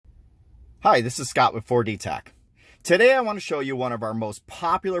Hi, this is Scott with 4D Tech. Today I want to show you one of our most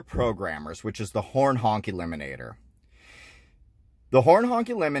popular programmers, which is the Horn Honk Eliminator. The Horn Honk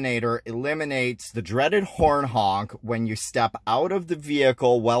Eliminator eliminates the dreaded horn honk when you step out of the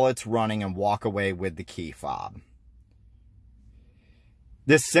vehicle while it's running and walk away with the key fob.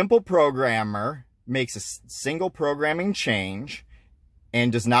 This simple programmer makes a single programming change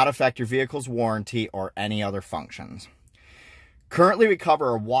and does not affect your vehicle's warranty or any other functions. Currently, we cover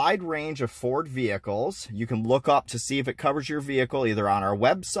a wide range of Ford vehicles. You can look up to see if it covers your vehicle either on our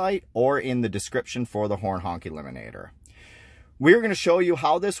website or in the description for the Horn Honk Eliminator. We're going to show you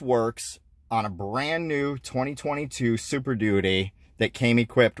how this works on a brand new 2022 Super Duty that came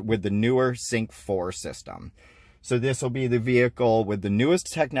equipped with the newer Sync 4 system. So this will be the vehicle with the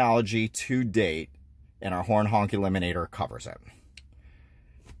newest technology to date, and our Horn Honk Eliminator covers it.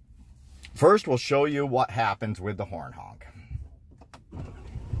 First, we'll show you what happens with the horn honk.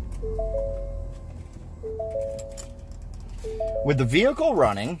 With the vehicle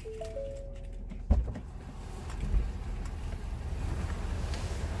running,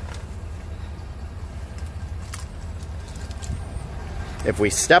 if we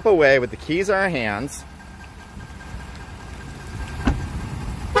step away with the keys in our hands,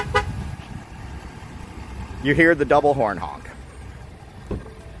 you hear the double horn honk.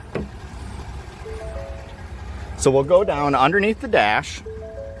 So we'll go down underneath the dash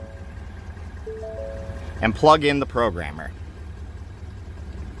and plug in the programmer.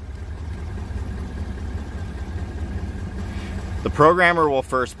 The programmer will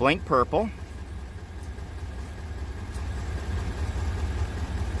first blink purple,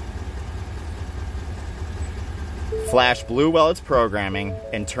 flash blue while it's programming,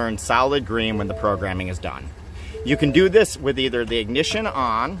 and turn solid green when the programming is done. You can do this with either the ignition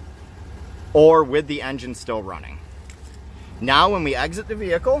on or with the engine still running. Now when we exit the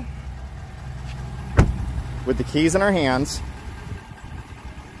vehicle, with the keys in our hands,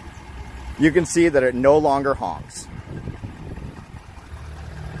 you can see that it no longer honks.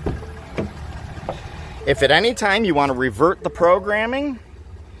 If at any time you want to revert the programming,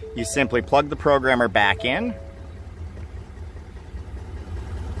 you simply plug the programmer back in.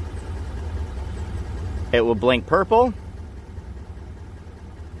 It will blink purple.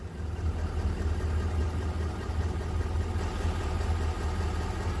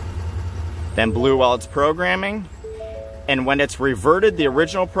 Then blue while it's programming. And when it's reverted the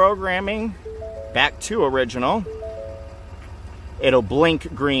original programming back to original, it'll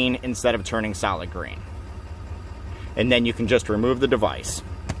blink green instead of turning solid green. And then you can just remove the device.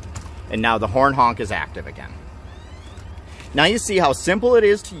 And now the horn honk is active again. Now you see how simple it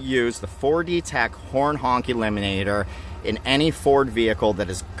is to use the 4D Tech Horn Honk Eliminator in any Ford vehicle that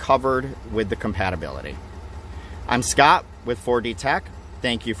is covered with the compatibility. I'm Scott with 4D Tech.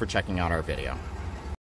 Thank you for checking out our video.